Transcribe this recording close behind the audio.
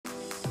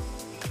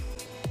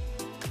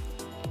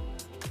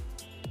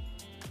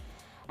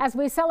As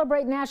we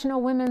celebrate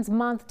National Women's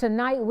Month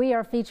tonight, we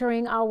are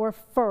featuring our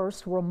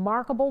first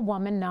Remarkable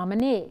Woman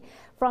nominee.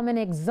 From an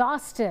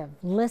exhaustive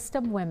list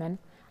of women,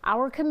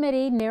 our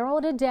committee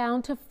narrowed it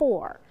down to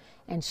 4,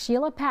 and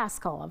Sheila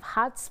Paskell of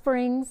Hot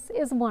Springs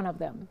is one of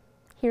them.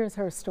 Here's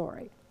her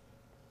story.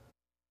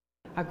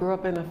 I grew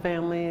up in a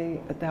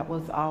family that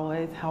was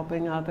always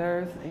helping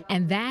others.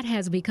 And that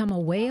has become a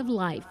way of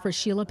life for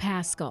Sheila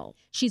Paskell.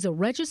 She's a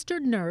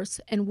registered nurse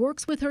and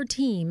works with her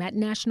team at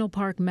National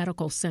Park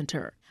Medical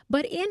Center.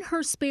 But in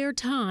her spare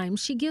time,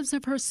 she gives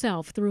of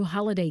herself through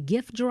holiday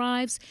gift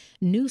drives,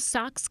 new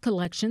socks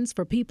collections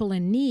for people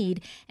in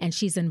need, and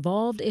she's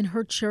involved in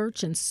her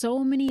church and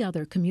so many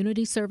other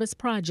community service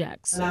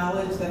projects.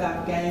 Knowledge that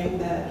I've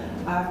gained that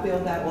I feel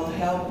that will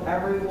help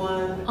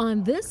everyone.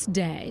 On this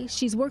day,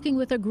 she's working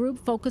with a group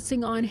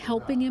focusing on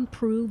helping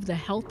improve the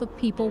health of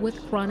people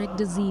with chronic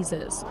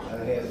diseases. I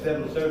had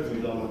 7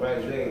 surgeries on my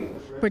right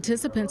leg.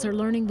 Participants are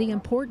learning the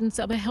importance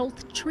of a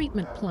health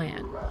treatment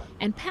plan,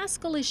 and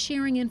Paskell is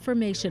sharing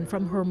information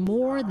from her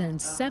more than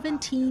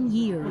 17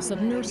 years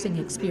of nursing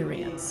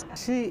experience.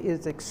 She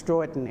is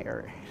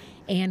extraordinary.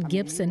 Ann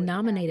Gibson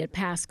nominated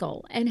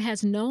Paskell and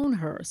has known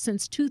her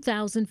since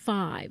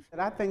 2005.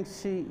 I think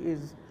she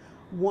is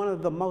one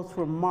of the most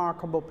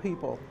remarkable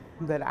people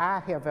that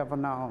I have ever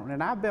known,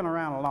 and I've been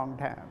around a long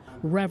time.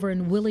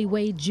 Reverend Willie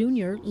Wade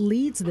Jr.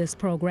 leads this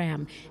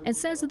program and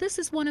says this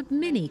is one of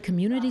many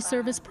community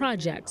service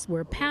projects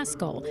where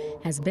Paskell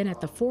has been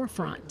at the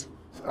forefront.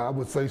 I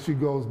would say she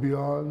goes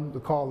beyond the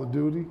call of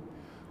duty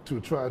to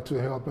try to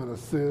help and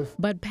assist.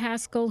 But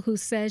Paskell, who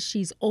says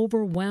she's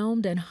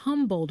overwhelmed and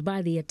humbled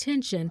by the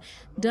attention,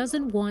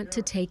 doesn't want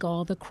to take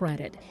all the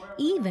credit,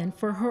 even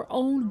for her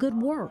own good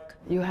work.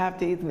 You have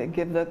to either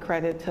give the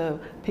credit to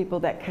people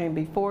that came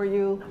before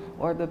you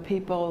or the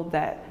people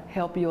that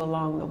help you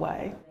along the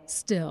way.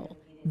 Still,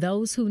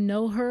 those who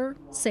know her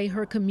say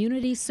her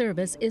community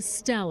service is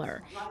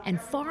stellar and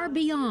far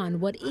beyond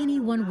what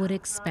anyone would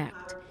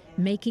expect,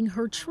 making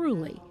her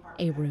truly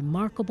a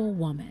remarkable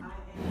woman.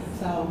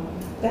 So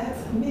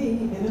that's me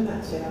in a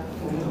nutshell.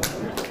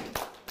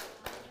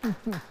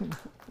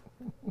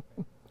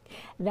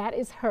 That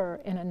is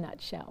her in a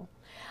nutshell.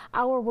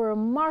 Our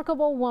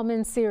Remarkable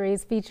Woman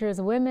series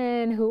features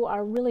women who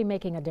are really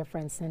making a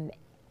difference in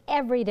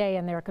every day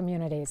in their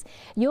communities.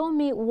 You'll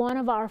meet one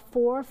of our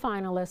 4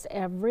 finalists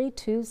every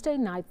Tuesday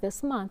night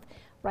this month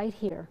right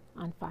here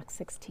on Fox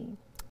 16.